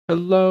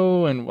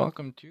Hello and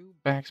welcome to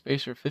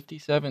Backspacer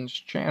 57's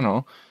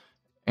channel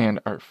and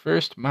our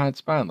first mod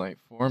spotlight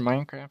for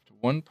Minecraft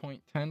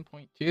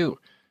 1.10.2. So as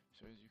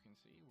you can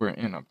see, we're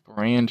in a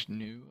brand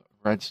new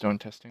redstone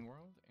testing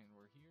world and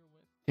we're here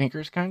with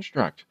Tinker's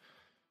Construct.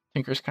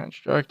 Tinker's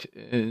Construct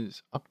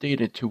is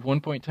updated to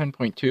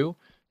 1.10.2.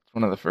 It's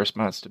one of the first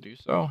mods to do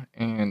so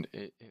and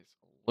it is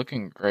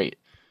looking great.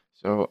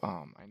 So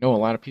I know a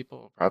lot of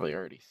people have probably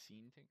already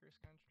seen Tinker's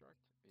Construct.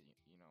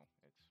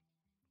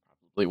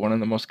 It's probably one of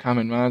the most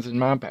common mods in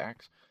mod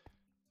packs.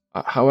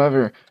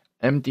 However,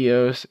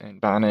 MDOs and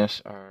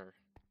Bonus are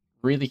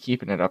really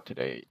keeping it up to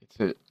date.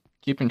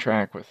 Keeping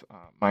track with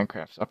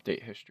Minecraft's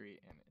update history,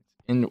 and it's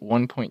in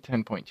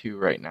 1.10.2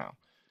 right now.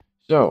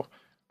 So,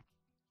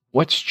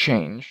 what's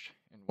changed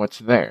and what's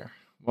there?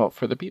 Well,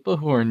 for the people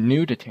who are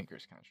new to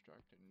Tinker's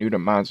Construct, new to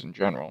mods in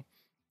general,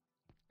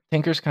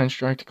 Tinker's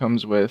Construct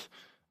comes with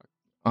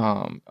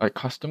a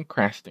custom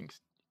crafting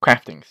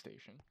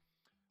station,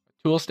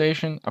 a tool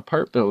station, a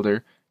part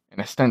builder, and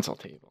a stencil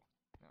table.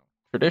 Now,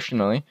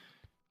 traditionally,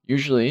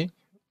 usually,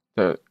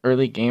 the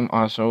early game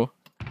also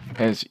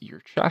has your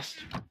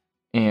chest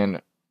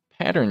and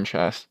pattern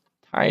chest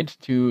tied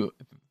to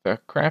the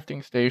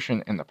crafting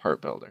station and the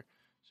part builder.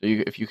 So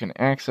if you can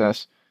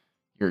access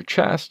your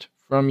chest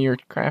from your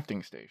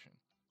crafting station,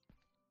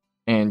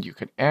 and you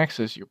could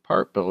access your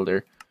part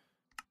builder,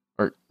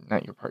 or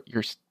not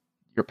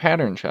your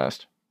pattern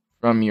chest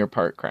from your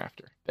part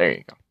crafter. There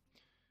you go.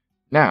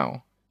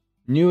 Now,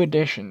 new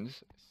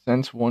additions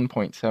since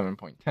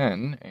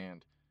 1.7.10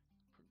 and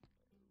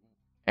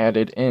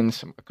added in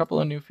a couple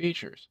of new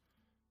features.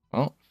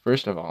 Well,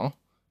 first of all,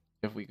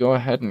 if we go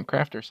ahead and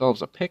craft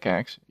ourselves a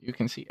pickaxe, you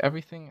can see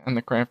everything on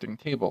the crafting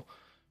table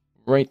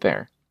right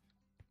there.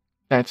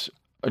 That's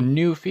a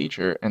new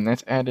feature, and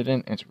that's added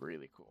in. It's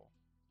really cool.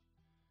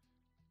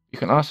 You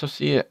can also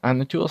see it on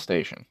the tool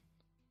station,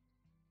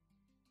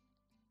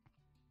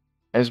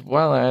 as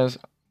well as,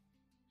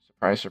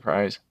 surprise,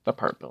 surprise, the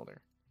part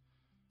builder.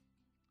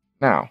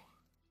 Now,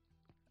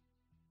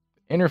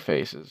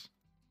 interfaces,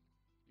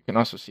 you can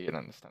also see it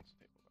on the stencil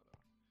table.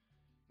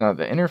 Now,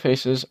 the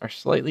interfaces are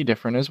slightly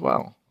different as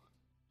well.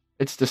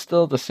 It's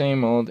still the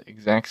same old,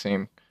 exact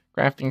same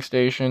crafting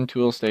station,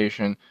 tool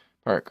station,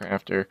 part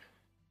crafter.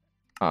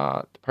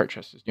 The part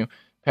chest is new,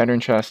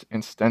 pattern chest,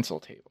 and stencil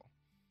table.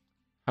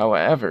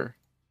 However,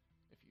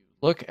 if you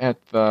look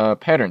at the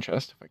pattern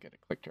chest, if I get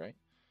it clicked right,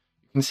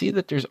 you can see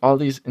that there's all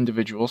these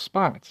individual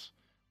spots.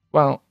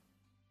 Well,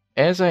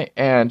 as I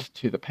add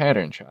to the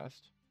pattern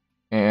chest,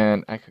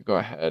 and I could go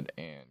ahead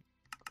and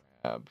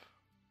grab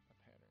a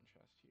pattern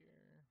chest here.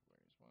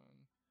 Where's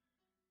one?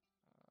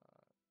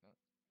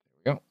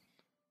 There we go.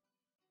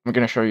 I'm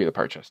going to show you the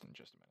part chest in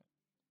just a minute.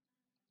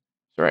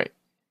 So right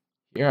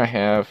here I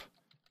have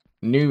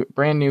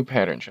brand new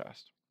pattern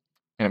chest,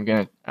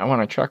 and I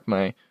want to chuck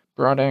my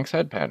broad axe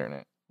head pattern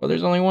in. Well,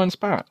 there's only one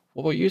spot.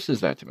 Well, what use is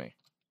that to me?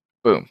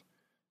 Boom,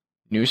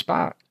 new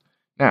spot.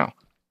 Now,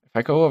 if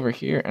I go over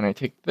here and I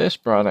take this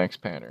broad axe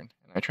pattern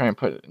and I try and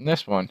put it in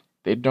this one,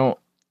 they don't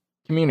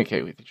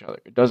communicate with each other.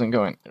 It doesn't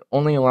go in. It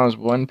only allows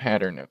one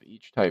pattern of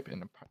each type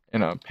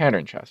in a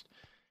pattern chest.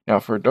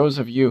 Now, for those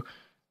of you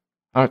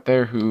out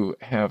there who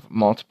have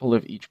multiple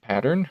of each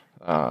pattern,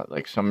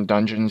 like some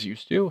dungeons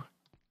used to,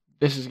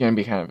 this is going to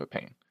be kind of a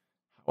pain.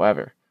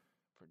 However,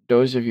 for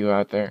those of you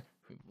out there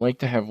who like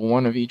to have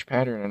one of each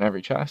pattern in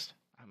every chest,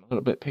 I'm a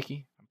little bit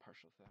picky. I'm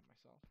partial to that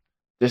myself.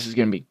 This is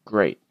going to be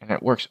great, and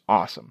it works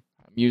awesome.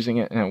 I'm using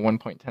it in a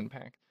 1.10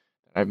 pack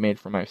that I've made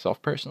for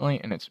myself personally,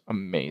 and it's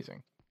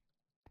amazing.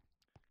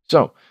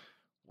 So,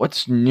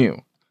 what's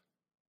new?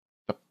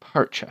 The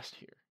part chest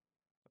here.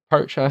 The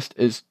part chest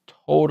is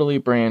totally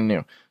brand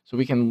new. So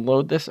we can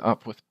load this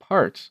up with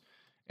parts,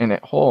 and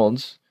it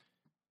holds,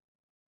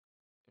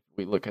 if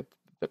we look at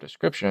the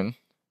description,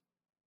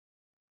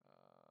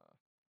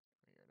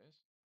 here it is.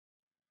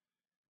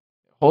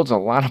 It holds a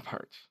lot of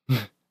parts.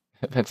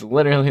 That's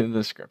literally the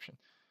description.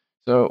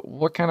 So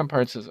what kind of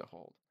parts does it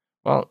hold?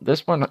 Well,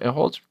 this one, it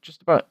holds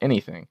just about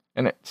anything,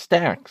 and it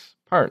stacks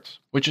parts,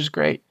 which is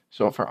great.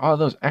 So for all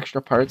those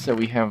extra parts that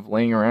we have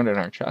laying around in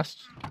our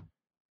chests,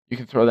 you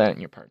can throw that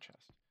in your part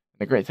chest. And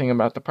the great thing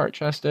about the part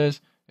chest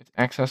is it's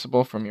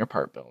accessible from your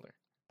part builder.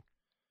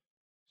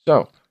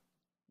 So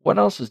what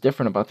else is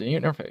different about the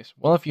interface?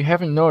 Well, if you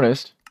haven't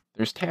noticed,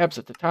 there's tabs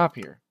at the top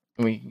here,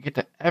 and we can get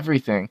to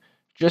everything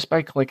just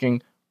by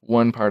clicking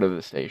one part of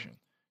the station.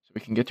 So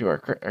we can get to our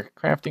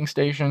crafting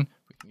station,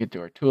 we can get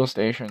to our tool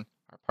station,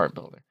 our part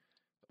builder.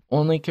 The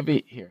only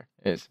caveat here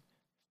is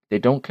they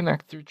don't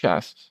connect through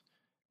chests,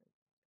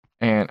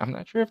 and I'm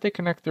not sure if they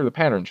connect through the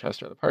pattern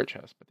chest or the part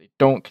chest, but they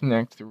don't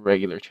connect through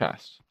regular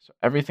chests. So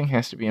everything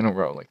has to be in a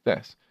row like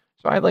this.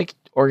 So I like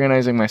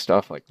organizing my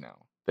stuff like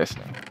this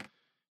now.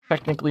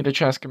 Technically, the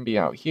chest can be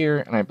out here,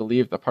 and I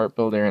believe the part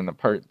builder and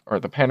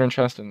the pattern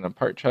chest and the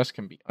part chest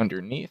can be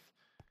underneath.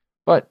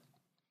 But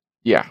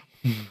yeah,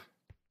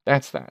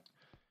 that's that.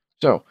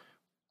 So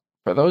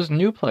for those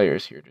new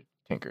players here to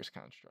Tinker's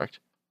Construct,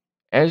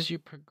 as you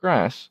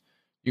progress,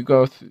 you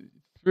go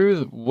through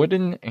the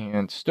wooden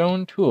and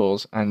stone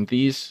tools on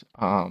these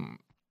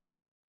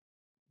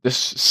this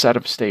set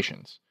of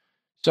stations.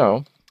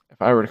 So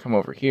if I were to come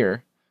over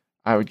here,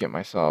 I would get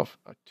myself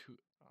a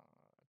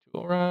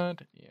tool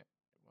rod. Yeah,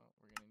 well,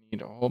 we're gonna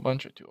need a whole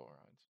bunch of tool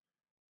rods,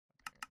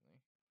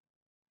 apparently,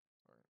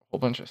 or a whole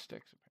bunch of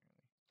sticks,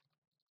 apparently.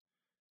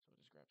 So we'll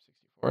just grab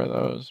 64 of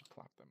those,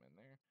 plop them in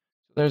there.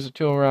 So there's a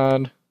tool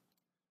rod,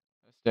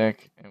 a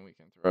stick, and we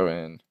can throw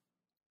in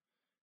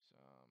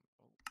some.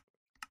 We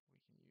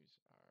can use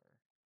our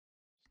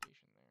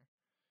station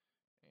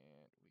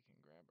there, and we can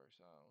grab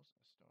ourselves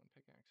a stone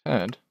pickaxe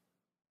head,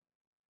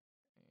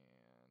 and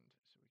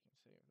so we can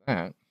save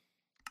that.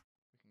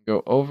 We can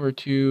go over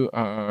to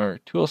our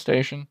tool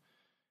station,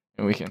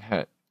 and we can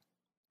hit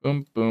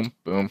boom, boom,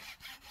 boom,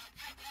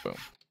 boom.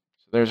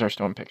 So there's our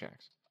stone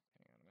pickaxe.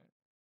 Hang on a minute.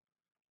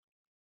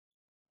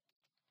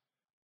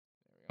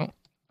 There we go.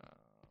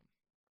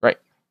 Right.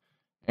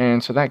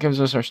 And so that gives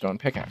us our stone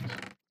pickaxe.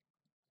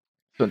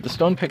 So the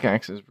stone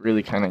pickaxe is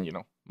really kind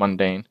of,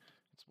 mundane.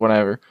 It's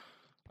whatever.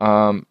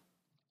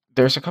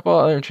 There's a couple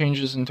other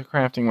changes into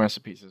crafting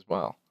recipes as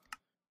well.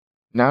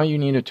 Now you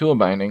need a tool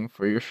binding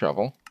for your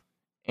shovel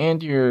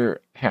and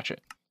your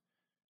hatchet.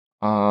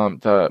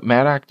 The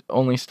Maddox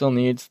only still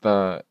needs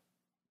the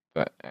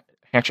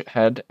hatchet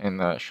head and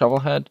the shovel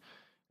head,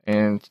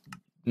 and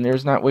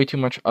there's not way too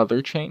much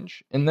other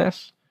change in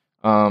this.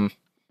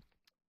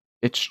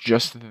 It's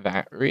just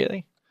that,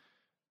 really.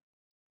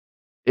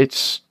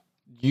 It's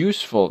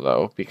useful,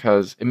 though,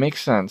 because it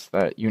makes sense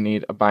that you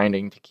need a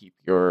binding to keep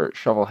your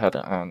shovel head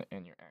on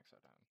and your axe head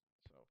on.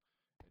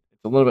 So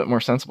it's a little bit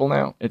more sensible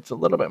now. It's a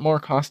little bit more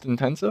cost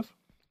intensive.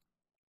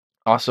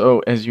 Also,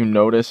 as you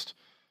noticed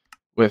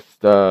with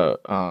the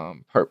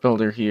part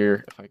builder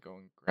here, if I go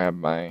and grab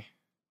my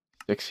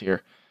sticks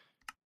here,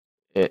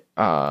 it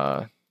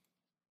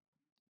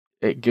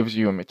gives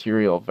you a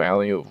material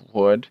value of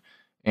wood,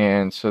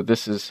 and so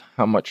this is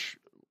how much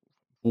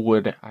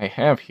wood I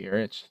have here.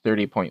 It's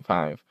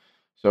 30.5.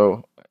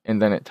 So,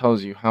 and then it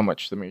tells you how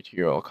much the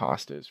material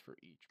cost is for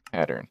each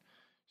pattern.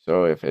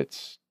 So if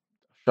it's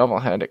shovel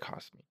head, it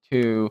costs me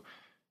 2.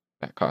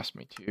 That cost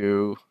me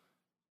 2.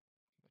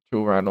 The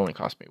tool rod only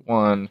cost me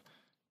 1. A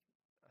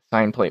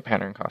sign plate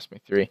pattern cost me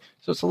 3.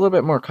 So it's a little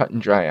bit more cut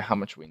and dry of how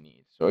much we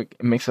need. So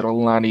it makes it a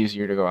lot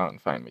easier to go out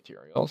and find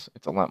materials.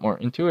 It's a lot more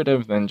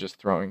intuitive than just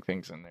throwing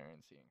things in there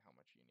and seeing how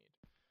much you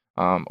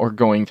need. Or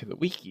going to the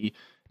wiki.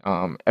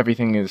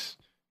 Everything is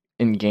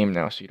in game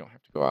now, so you don't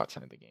have to go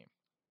outside the game.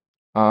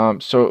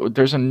 So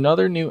there's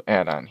another new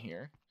add-on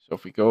here. So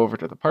if we go over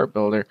to the part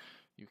builder,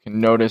 you can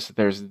notice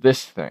there's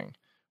this thing,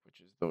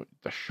 which is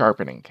the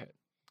sharpening kit.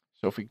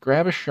 So if we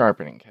grab a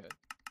sharpening kit,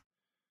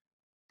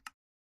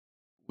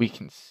 we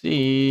can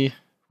see,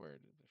 where did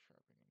the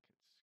sharpening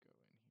kits go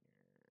in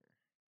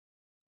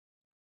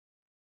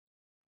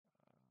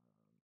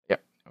here?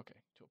 Yep, okay,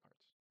 tool parts.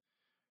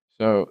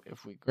 So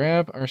if we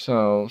grab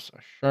ourselves a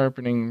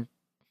sharpening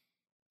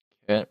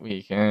kit,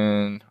 we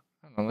can,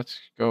 I don't know, let's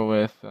go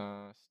with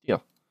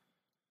steel.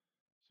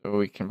 So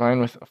we combine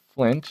with a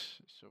flint.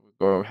 So we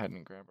go ahead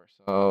and grab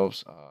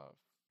ourselves a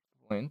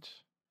flint.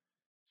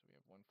 So we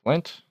have one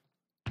flint.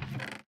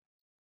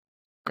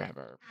 Grab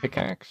our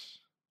pickaxe.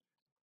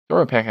 Throw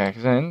our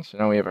pickaxe in. So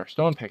now we have our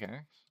stone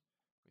pickaxe.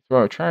 We throw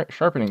our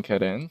sharpening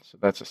kit in. So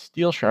that's a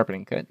steel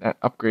sharpening kit. That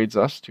upgrades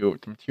us to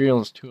the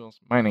materials tools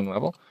mining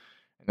level.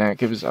 And that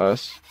gives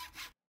us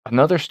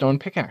another stone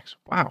pickaxe.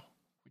 Wow.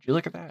 Would you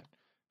look at that?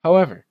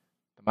 However,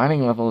 the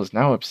mining level is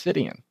now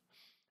obsidian.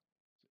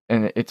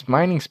 And its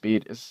mining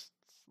speed is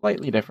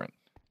slightly different.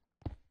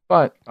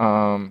 But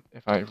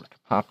if I were to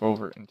pop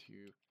over into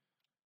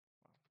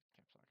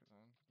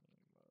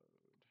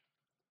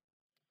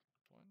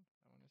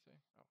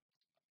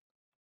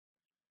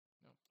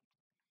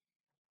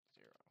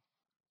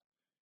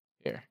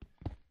here,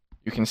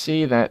 you can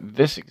see that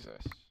this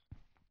exists.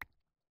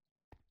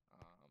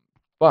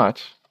 But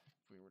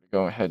if we were to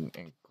go ahead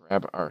and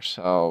grab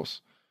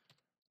ourselves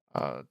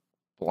a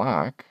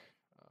block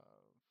of,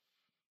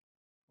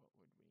 what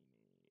would we need?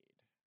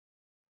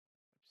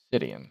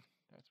 Obsidian.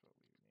 That's what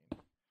we would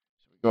need.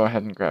 So we go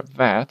ahead and grab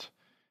that,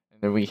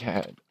 and then we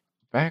head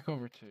back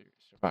over to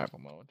survival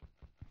mode.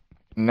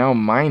 I can now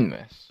mine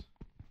this.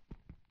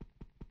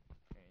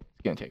 And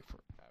it's going to take forever.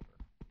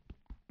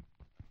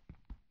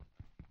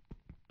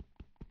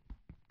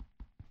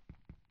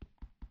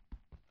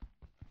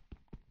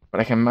 But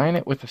I can mine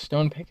it with a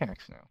stone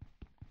pickaxe now.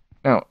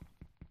 Now,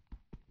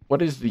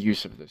 what is the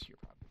use of this, you're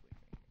probably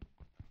thinking?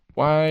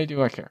 Why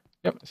do I care?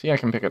 Yep, see, I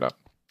can pick it up.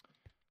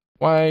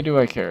 Why do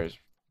I care is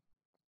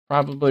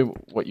probably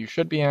what you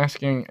should be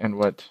asking and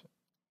what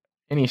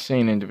any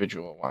sane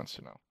individual wants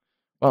to know.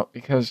 Well,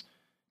 because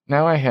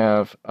now I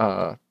have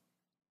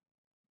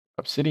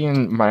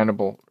obsidian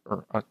mineable,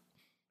 or an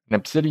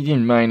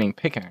obsidian mining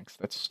pickaxe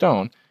that's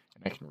stone,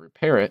 and I can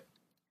repair it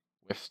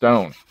with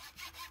stone.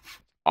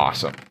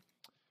 Awesome.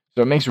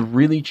 So it makes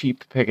really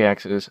cheap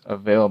pickaxes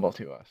available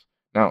to us.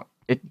 Now,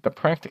 the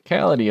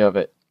practicality of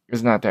it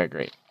is not that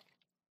great.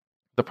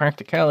 The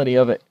practicality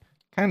of it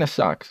kind of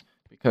sucks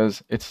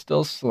because it's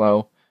still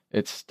slow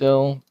it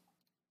still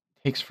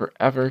takes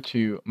forever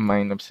to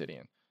mine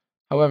obsidian.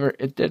 However,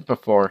 it did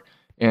before,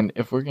 and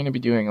if we're going to be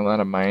doing a lot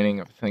of mining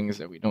of things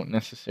that we don't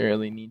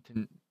necessarily need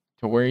to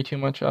worry too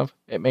much of,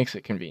 it makes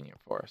it convenient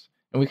for us.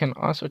 And we can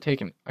also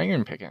take an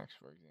iron pickaxe,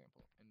 for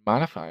example, and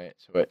modify it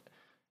so it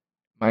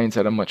mines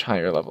at a much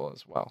higher level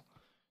as well.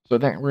 So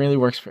that really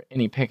works for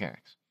any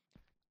pickaxe.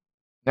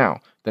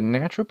 Now, the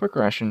natural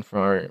progression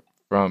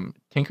from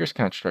Tinker's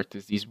Construct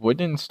is these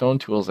wooden and stone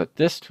tools at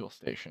this tool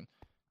station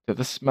to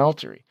the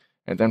smeltery.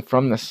 And then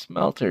from the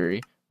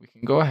smeltery, we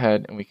can go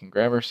ahead and we can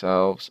grab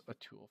ourselves a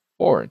tool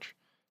forge.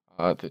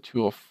 The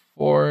tool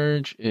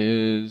forge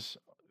is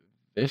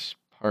this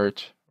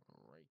part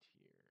right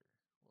here.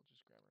 We'll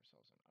just grab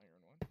ourselves an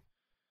iron one.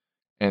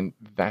 And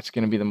that's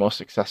going to be the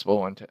most accessible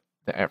one to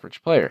the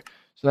average player.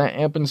 So that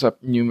opens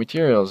up new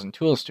materials and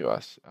tools to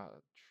us.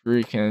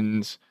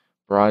 Shurikens,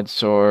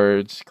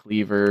 broadswords,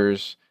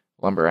 cleavers,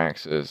 lumber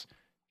axes,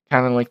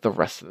 kind of like the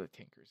rest of the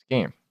Tinker's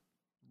game.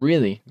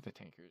 Really, the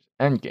Tinker's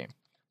end game.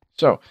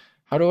 So,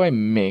 how do I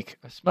make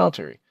a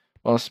smeltery?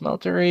 Well, a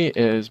smeltery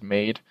is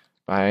made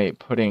by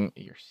putting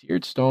your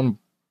seared stone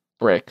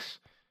bricks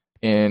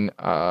in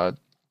a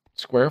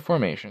square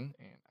formation.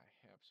 And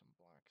I have some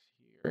blocks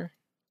here.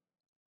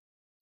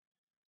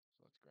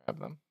 So let's grab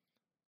them.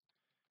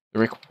 The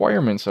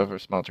requirements of a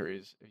smeltery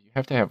is you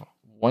have to have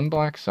one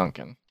block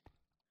sunken,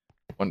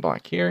 one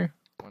block here,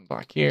 one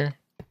block here,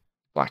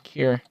 block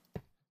here,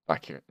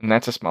 block here, and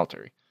that's a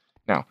smeltery.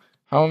 Now,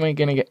 how am I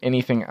going to get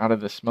anything out of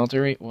the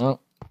smeltery?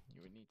 Well,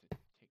 you would need to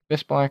take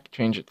this block,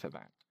 change it to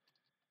that.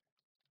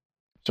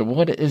 So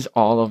what is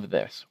all of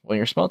this? Well,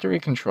 your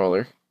smeltery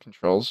controller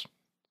controls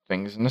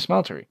things in the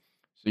smeltery.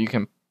 So you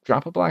can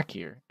drop a block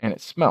here, and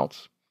it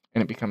smelts,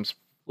 and it becomes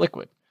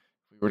liquid.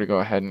 If we were to go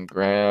ahead and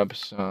grab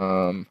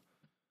some,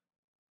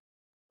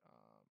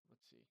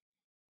 let's see,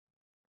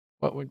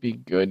 what would be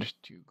good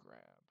to grab?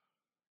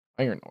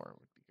 Iron ore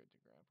would be good to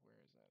grab.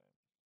 Where is that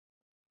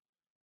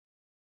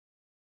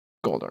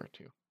at? Gold ore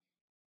too. And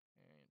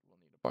we'll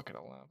need a bucket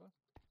of lava.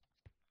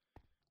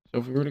 So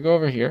if we were to go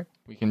over here,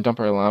 we can dump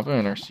our lava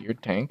in our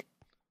seared tank.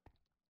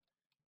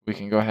 We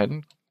can go ahead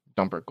and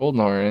dump our golden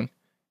ore in,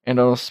 and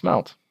it'll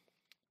smelt.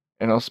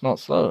 And it'll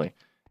smelt slowly.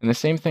 And the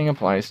same thing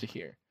applies to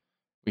here.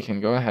 We can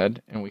go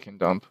ahead and we can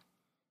dump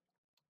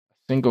a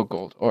single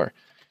gold ore.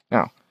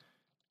 Now,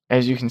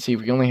 as you can see,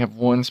 we only have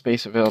one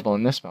space available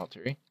in this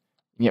smeltery,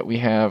 and yet we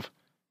have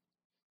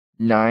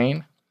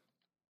 9,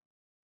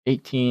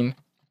 18,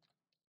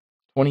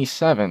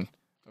 27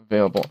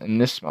 available in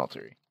this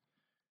smeltery.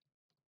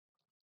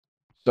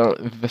 So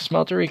the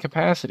smeltery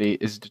capacity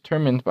is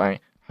determined by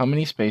how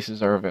many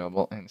spaces are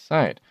available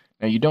inside.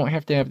 Now, you don't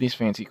have to have these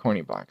fancy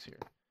corny blocks here.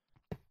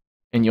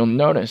 And you'll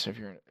notice if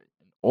you're an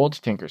old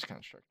Tinker's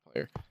Construct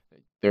player,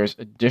 there's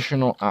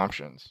additional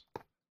options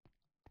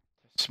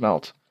to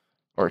smelt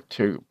or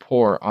to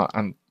pour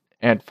on,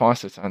 add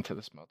faucets onto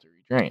the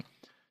smeltery drain.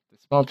 The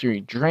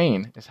smeltery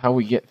drain is how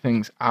we get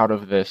things out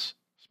of this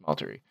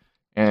smeltery.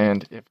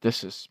 And if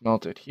this is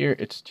smelted here,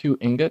 it's 2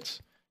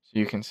 ingots. So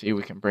you can see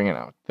we can bring it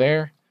out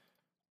there,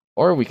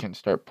 or we can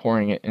start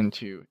pouring it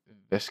into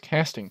this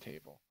casting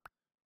table,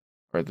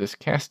 or this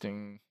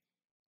casting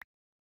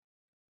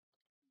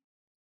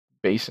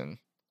basin.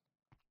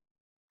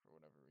 For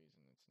whatever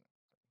reason, it's not.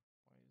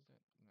 Why is it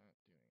not doing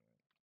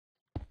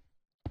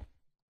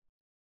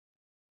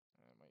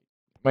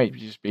it? Might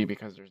just be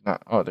because there's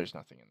not. Oh, there's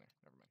nothing in there.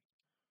 Never mind.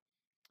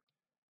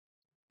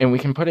 And we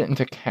can put it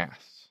into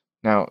casts.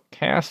 Now,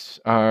 casts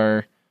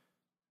are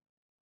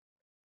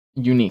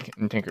unique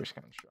in Tinker's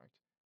Construct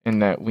in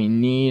that we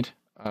need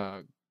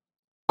a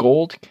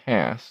gold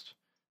cast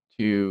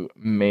to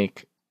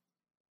make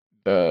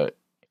the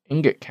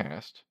ingot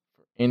cast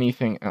for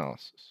anything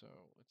else. So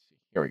let's see.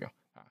 Here we go.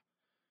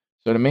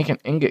 So to make an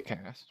ingot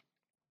cast,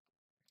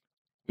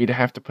 we'd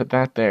have to put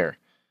that there,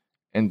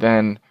 and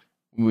then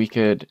we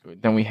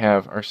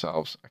have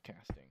ourselves a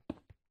casting.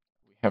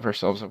 We have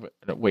ourselves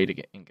a way to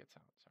get ingots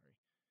out. Sorry,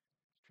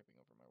 tripping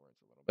over my words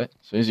a little bit.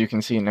 So as you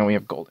can see, now we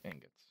have gold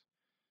ingots.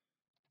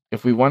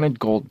 If we wanted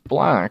gold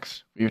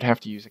blocks, we would have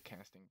to use a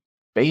casting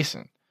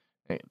basin.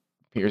 It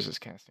appears as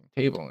casting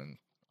table in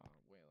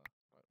Wayla,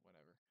 but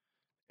whatever.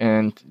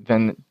 And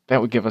then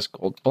that would give us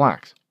gold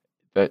blocks.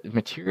 The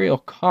material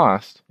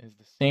cost is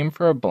the same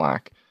for a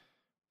block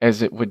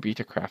as it would be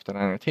to craft it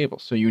on a table.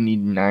 So you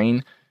need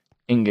 9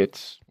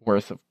 ingots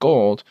worth of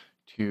gold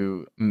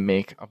to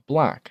make a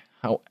block.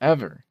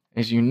 However,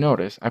 as you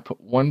notice, I put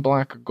 1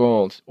 block of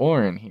gold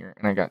ore in here,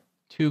 and I got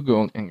 2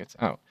 gold ingots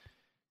out.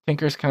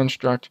 Tinker's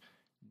Construct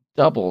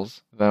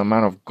doubles the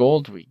amount of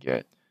gold we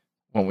get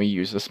when we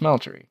use the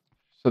smeltery.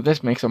 So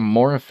this makes a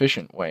more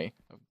efficient way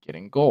of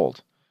getting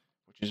gold,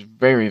 which is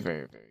very,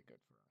 very, very good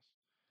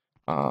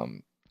for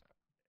us.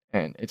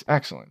 And it's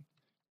excellent.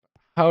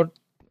 How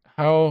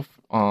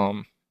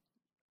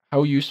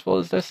useful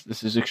is this?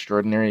 This is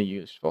extraordinarily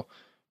useful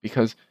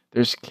because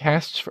there's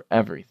casts for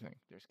everything.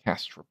 There's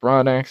casts for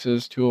broad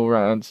axes, tool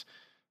rods,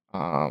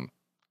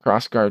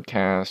 crossguard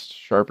casts,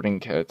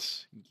 sharpening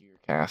kits, gear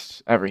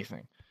casts,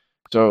 everything.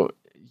 So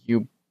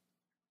you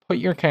put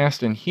your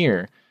cast in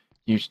here,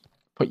 you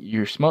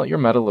smelt your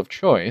metal of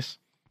choice,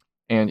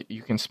 and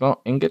you can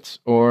smelt ingots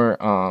or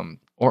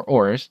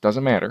ores,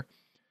 doesn't matter,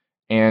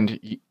 and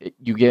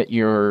you get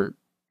your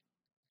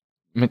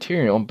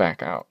material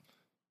back out.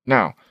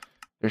 Now,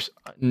 there's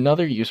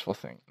another useful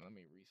thing. Let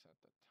me reset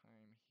the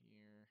time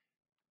here.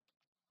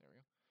 There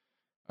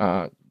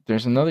we go.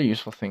 There's another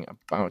useful thing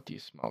about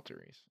these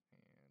smelteries.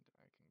 And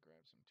I can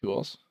grab some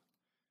tools.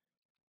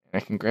 And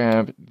I can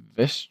grab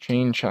this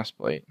chain chest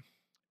plate.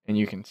 And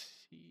you can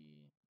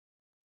see...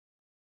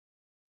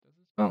 Does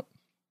it smelt?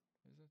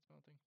 Is it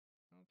smelting?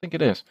 I don't think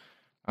it is.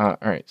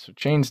 Alright, so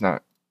chain's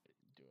not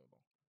doable.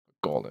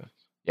 But gold is.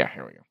 Yeah,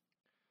 here we go.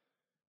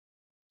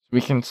 So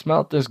we can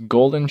smelt this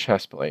golden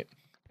chest plate.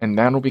 And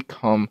that'll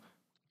become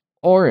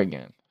ore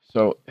again.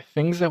 So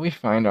things that we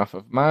find off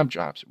of mob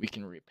drops, we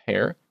can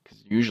repair,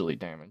 because it's usually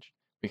damaged.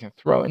 We can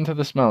throw it into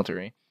the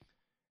smeltery,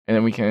 and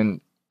then we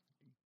can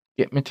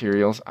get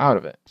materials out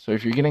of it. So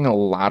if you're getting a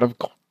lot of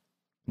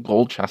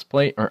gold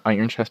chestplate or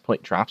iron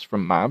chestplate drops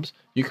from mobs,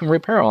 you can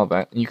repair all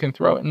that, and you can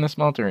throw it in the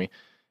smeltery,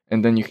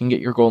 and then you can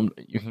get your gold,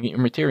 you can get your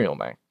material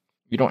back.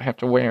 You don't have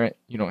to wear it,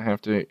 you don't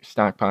have to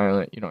stockpile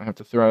it, you don't have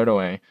to throw it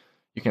away.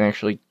 You can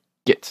actually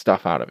get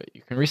stuff out of it.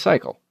 You can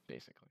recycle,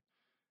 basically.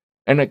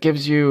 And it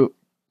gives you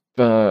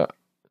the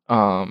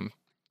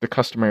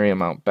customary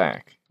amount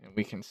back. And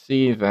we can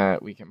see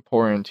that we can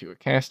pour into a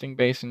casting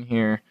basin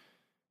here,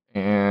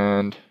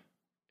 and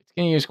it's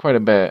going to use quite a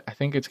bit. I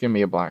think it's going to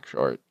be a black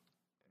short.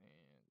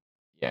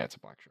 Yeah, it's a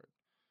black short.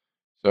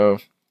 So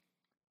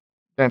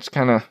that's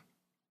kind of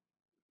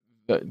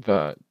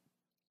the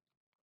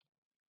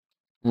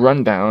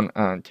rundown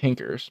on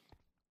Tinkers.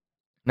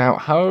 Now,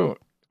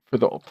 for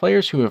the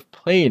players who have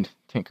played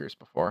Tinkers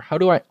before, how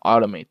do I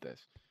automate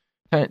this?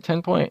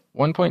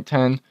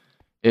 1.10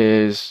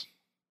 is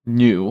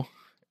new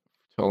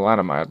to a lot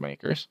of mod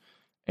makers,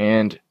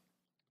 and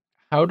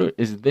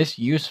is this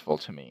useful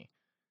to me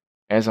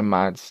as a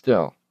mod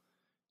still?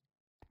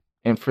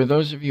 And for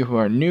those of you who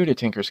are new to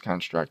Tinker's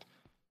Construct,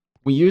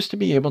 we used to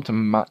be able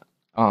to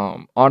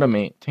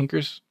automate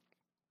Tinker's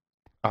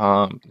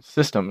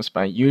systems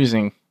by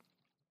using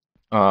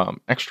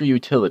extra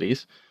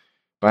utilities,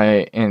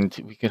 and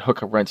we could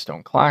hook a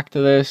redstone clock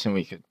to this, and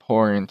we could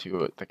pour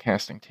into the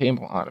casting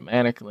table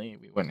automatically.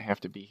 We wouldn't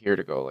have to be here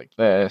to go like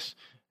this,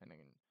 and then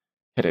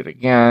hit it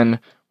again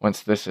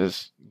once this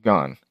is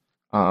gone.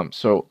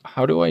 So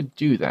how do I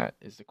do that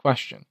is the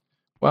question.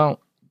 Well,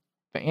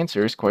 the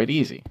answer is quite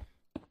easy.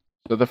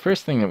 So the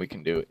first thing that we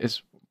can do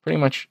is pretty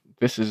much,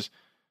 this is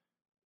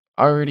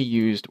already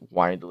used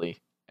widely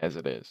as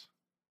it is.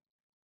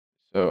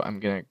 So I'm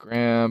going to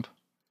grab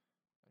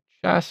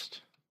a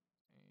chest.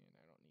 And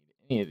I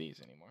don't need any of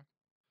these anymore.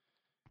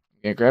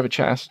 I'm going to grab a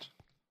chest.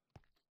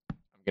 I'm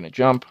going to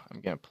jump. I'm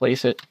going to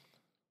place it.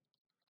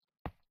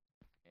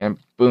 And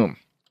boom.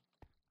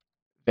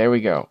 There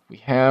we go. We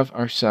have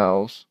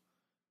ourselves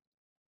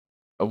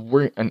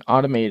an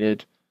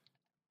automated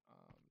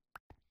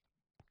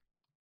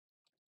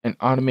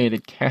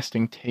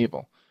casting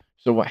table.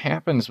 So what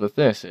happens with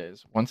this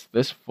is, once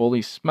this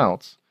fully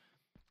smelts,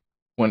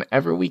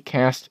 whenever we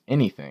cast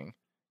anything,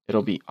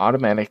 it'll be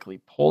automatically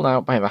pulled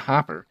out by the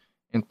hopper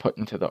and put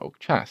into the oak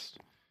chest.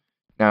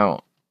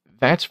 Now,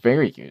 that's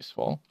very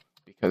useful,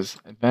 because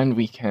then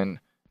we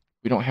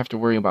don't have to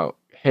worry about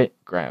hit,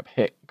 grab,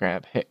 hit,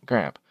 grab, hit,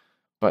 grab.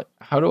 But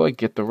how do I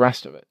get the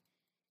rest of it?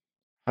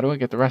 How do I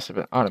get the rest of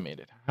it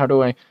automated? How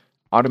do I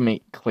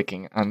automate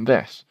clicking on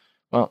this?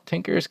 Well,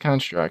 Tinker's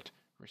Construct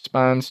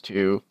responds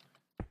to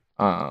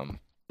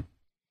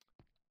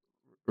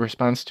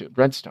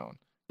redstone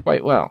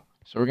quite well.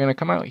 So we're going to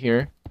come out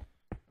here.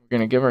 We're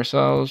going to give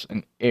ourselves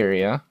an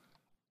area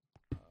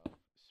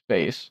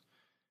space,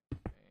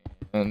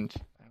 and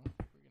I don't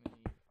think we're going to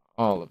need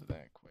all of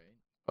that quite,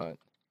 but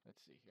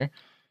let's see here.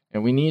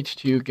 And we need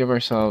to give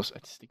ourselves a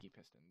sticky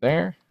piston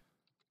there,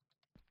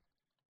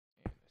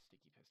 and a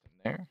sticky piston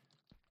there.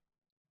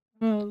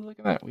 Oh, look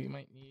at that. We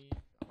might need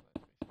all that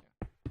space.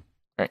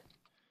 Yeah. All right.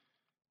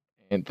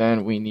 And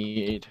then we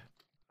need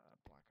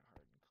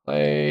block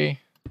of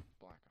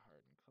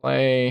hardened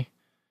clay. I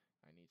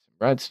need some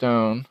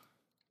redstone.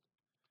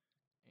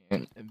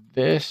 And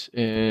this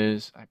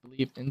is, I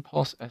believe,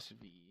 Impulse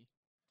SV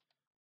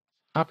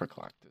hopper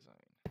clock design.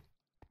 And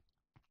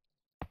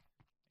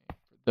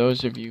for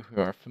those of you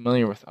who are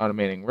familiar with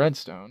automating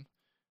redstone,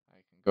 I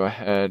can go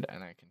ahead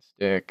and I can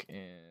stick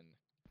in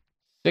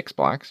 6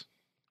 blocks.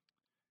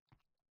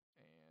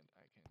 And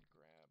I can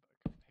grab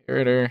a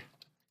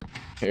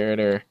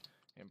comparator,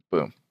 and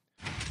boom.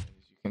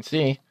 As you can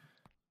see,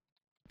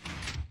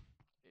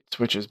 it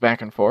switches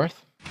back and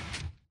forth.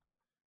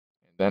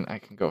 And then I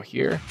can go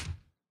here,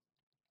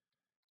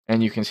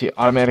 and you can see it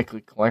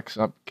automatically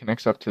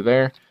connects up to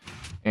there.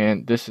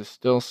 And this is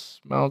still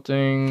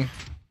smelting.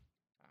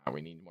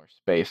 We need more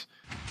space.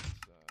 So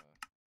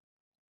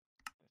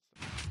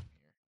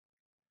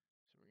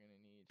we're going to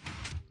need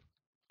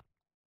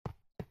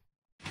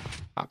to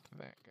pop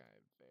that guy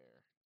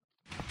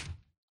there.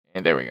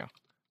 And there we go.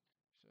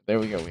 So there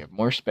we go. We have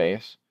more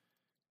space.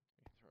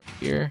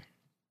 Here.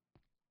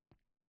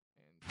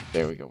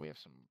 There we go. We have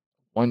some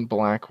 1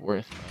 block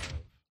worth of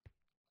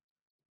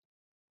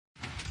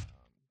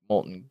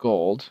molten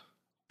gold.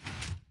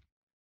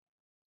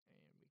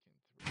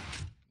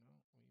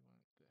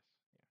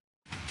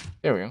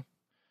 There we go.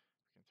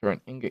 Throw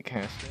an ingot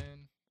cast in.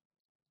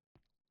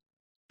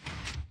 Why is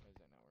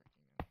that not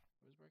working now?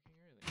 It was working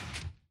earlier.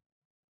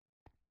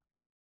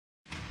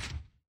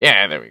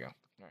 Yeah, there we go. All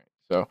right,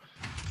 so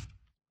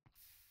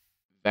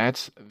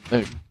that's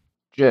the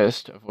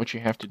gist of what you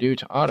have to do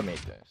to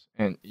automate this.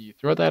 And you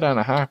throw that on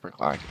a hopper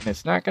clock, and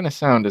it's not going to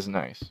sound as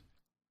nice.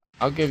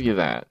 I'll give you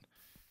that.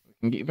 We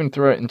can even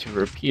throw it into a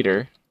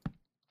repeater,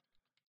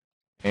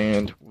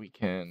 and we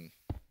can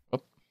throw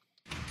that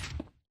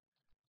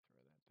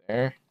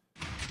there.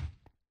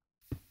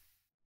 And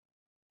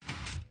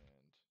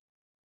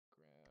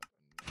grab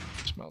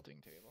another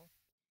smelting table.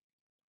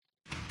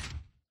 And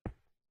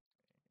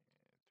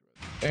throw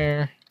that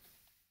there.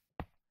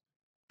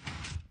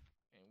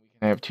 And we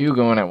can have 2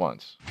 going at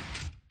once.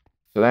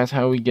 So that's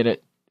how we get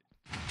it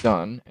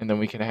done, and then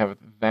we can have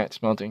that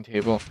smelting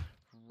table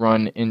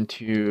run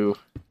into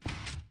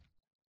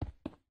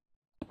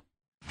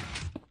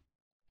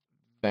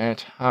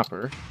that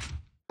hopper. So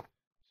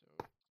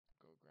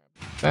go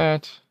grab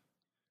that,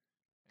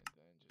 and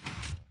then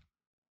just up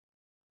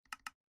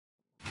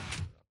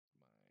my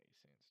sandstone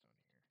here.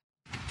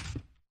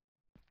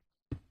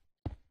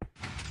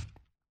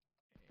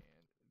 And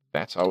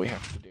that's all we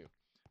have to do.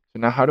 So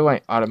now how do I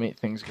automate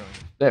things going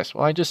into this?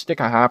 Well, I just stick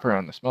a hopper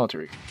on the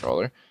smeltery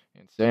controller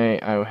and say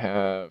I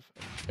have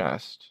a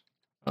chest.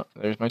 Oh,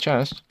 there's my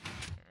chest.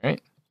 All right.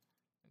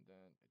 And then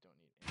I don't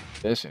need any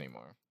of this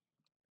anymore.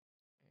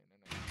 And then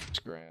I can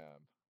just grab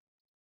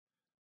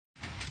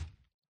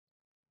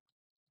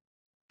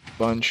a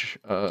bunch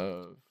of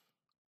gold.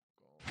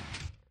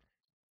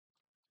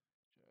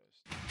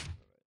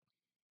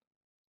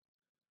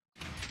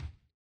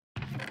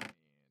 And I can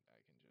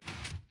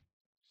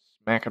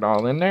just smack it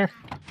all in there.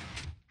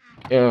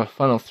 It'll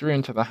funnel through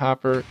into the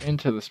hopper,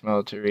 into the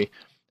smeltery.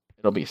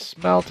 It'll be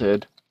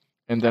smelted,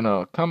 and then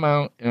it'll come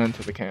out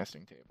into the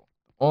casting table.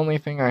 The only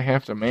thing I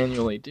have to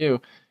manually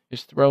do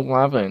is throw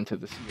lava into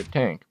the seared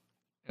tank.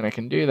 And I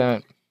can do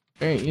that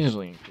very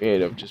easily in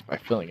creative just by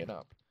filling it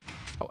up.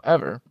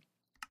 However,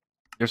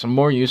 there's a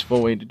more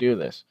useful way to do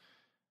this.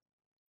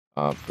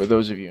 For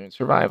those of you in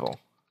survival,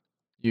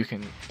 you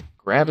can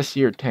grab a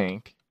seared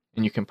tank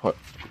and you can put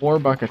 4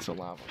 buckets of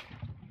lava.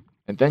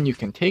 And then you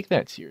can take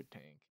that seared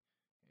tank and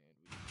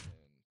we can,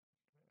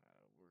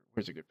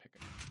 where's a good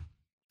pickaxe?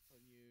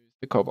 We'll use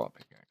the cobalt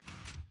pickaxe.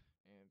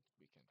 And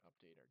we can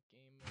update our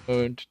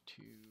game mode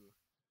to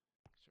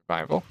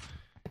survival.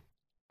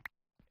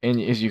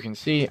 And as you can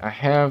see, I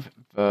have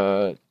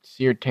the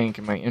seared tank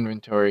in my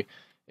inventory.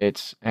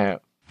 It's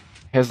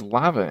has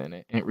lava in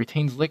it, and it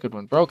retains liquid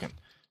when broken.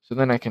 So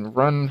then I can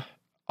run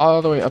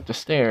all the way up the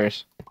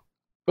stairs.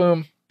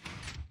 Boom.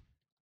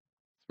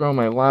 Throw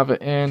my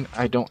lava in.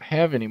 I don't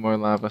have any more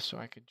lava, so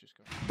I could just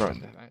go throw it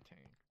into that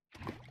tank.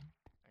 I can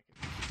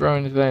throw it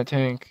into that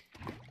tank.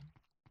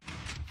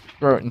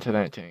 Throw it into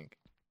that tank.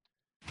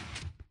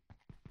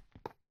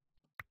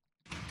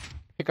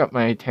 Pick up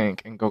my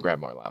tank and go grab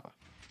more lava.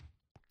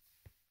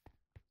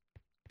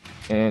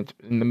 And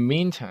in the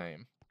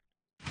meantime,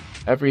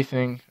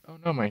 everything... Oh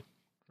no, my...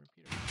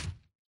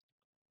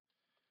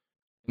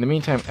 In the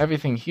meantime,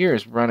 everything here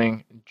is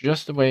running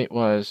just the way it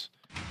was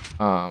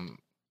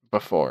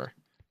before.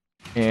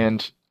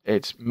 And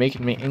it's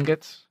making me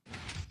ingots.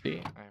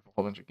 See, I have a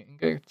whole bunch of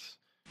ingots.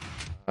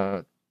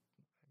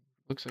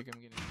 Looks like I'm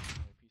getting a piece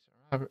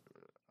of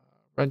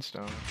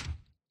redstone.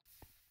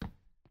 And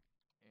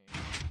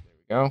there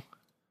we go.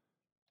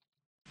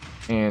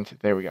 And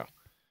there we go.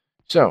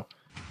 So,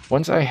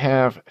 once I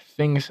have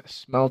things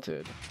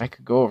smelted, I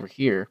could go over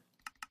here.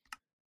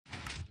 I'm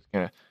just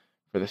gonna,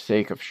 for the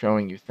sake of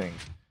showing you things,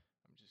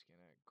 I'm just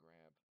gonna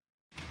grab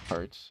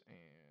parts and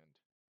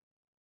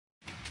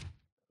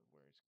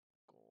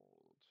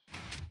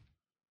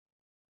where's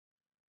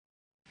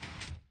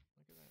gold?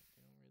 Look at that,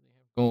 they don't really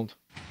have gold.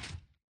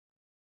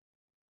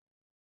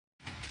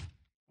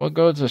 Well,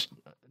 gold's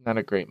not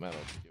a great metal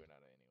to do it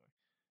out of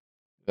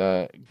anyway.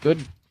 The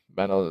good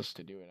metals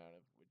to do it out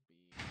of would be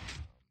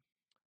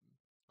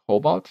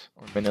cobalt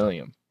or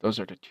beryllium. Those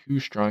are the 2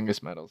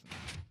 strongest metals.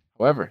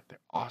 However, they're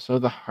also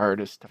the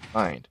hardest to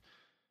find.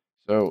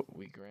 So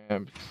we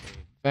grab, say,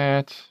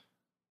 that.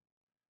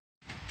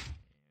 And we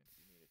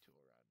need a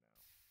tool rod now.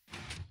 So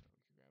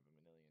we can grab a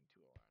beryllium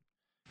tool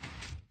rod.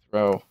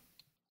 Throw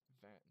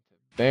that into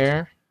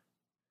there.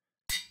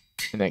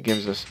 And that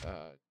gives us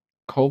a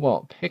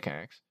cobalt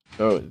pickaxe.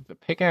 So the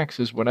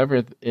pickaxe is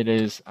whatever it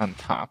is on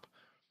top.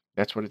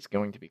 That's what it's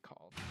going to be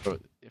called. So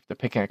if the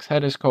pickaxe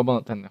head is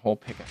cobalt, then the whole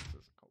pickaxe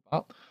is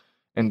cobalt.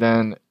 And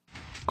then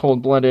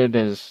cold-blooded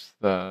is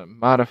the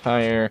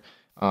modifier.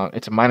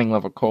 It's a mining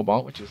level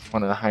cobalt, which is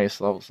one of the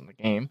highest levels in the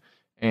game.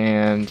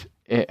 And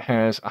it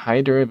has a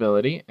high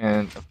durability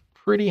and a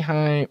pretty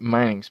high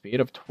mining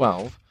speed of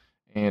 12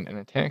 and an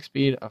attack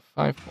speed of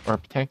 5, or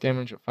attack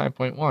damage of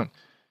 5.1.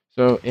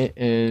 So it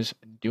is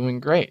doing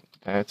great.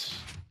 That's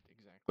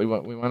exactly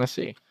what we want to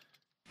see.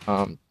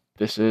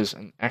 this is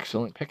an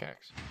excellent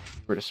pickaxe. If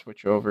you were to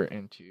switch over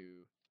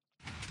into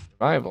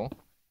survival,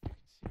 you can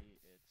see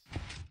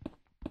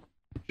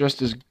it's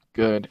just as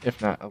good,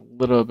 if not a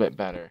little bit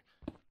better,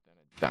 than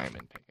a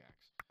diamond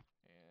pickaxe,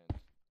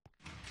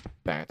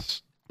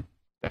 and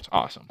that's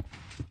awesome.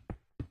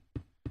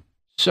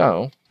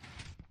 So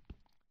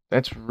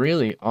that's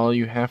really all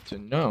you have to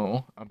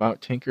know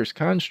about Tinker's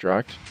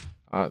Construct.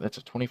 That's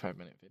a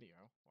 25-minute video.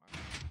 Wow.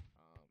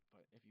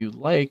 But if you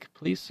like,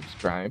 please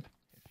subscribe,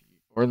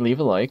 or leave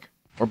a like,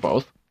 or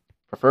both,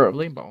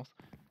 preferably both,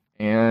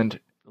 and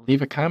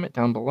leave a comment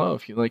down below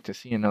if you'd like to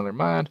see another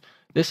mod.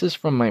 This is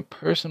from my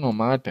personal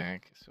mod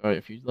bank, so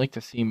if you'd like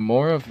to see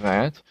more of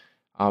that,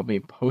 I'll be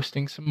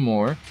posting some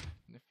more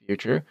in the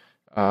future.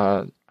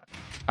 I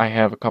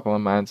have a couple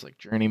of mods like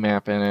Journey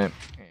Map in it,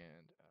 and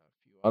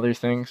a few other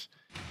things.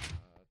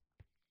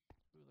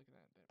 Look at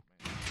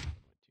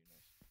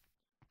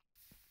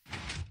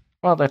that.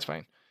 Well, that's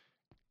fine.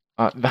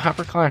 The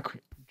hopper clock,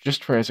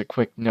 just for as a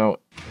quick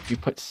note, if you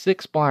put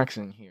 6 blocks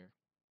in here,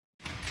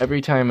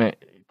 every time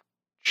it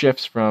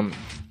shifts from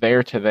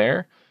there to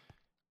there,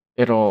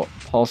 it'll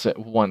pulse it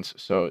once,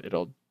 so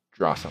it'll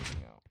draw something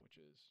out, which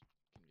is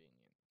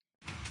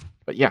convenient.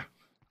 But yeah,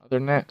 other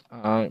than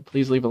that,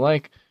 please leave a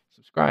like,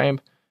 subscribe,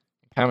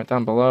 and comment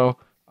down below.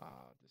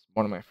 This is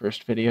one of my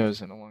first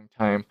videos in a long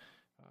time,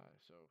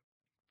 so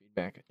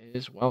feedback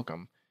is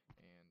welcome,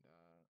 and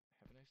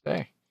have a nice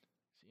day.